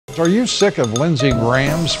Are you sick of Lindsey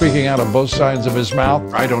Graham speaking out of both sides of his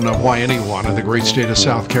mouth? I don't know why anyone in the great state of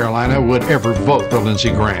South Carolina would ever vote for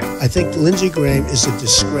Lindsey Graham. I think Lindsey Graham is a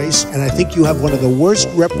disgrace, and I think you have one of the worst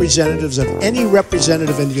representatives of any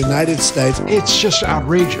representative in the United States. It's just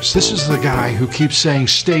outrageous. This is the guy who keeps saying,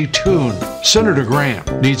 stay tuned. Senator Graham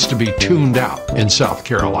needs to be tuned out in South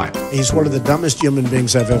Carolina. He's one of the dumbest human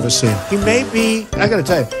beings I've ever seen. He may be, I gotta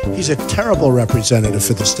tell you, he's a terrible representative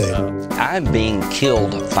for the state. I'm being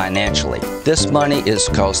killed financially. This money is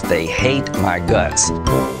because they hate my guts.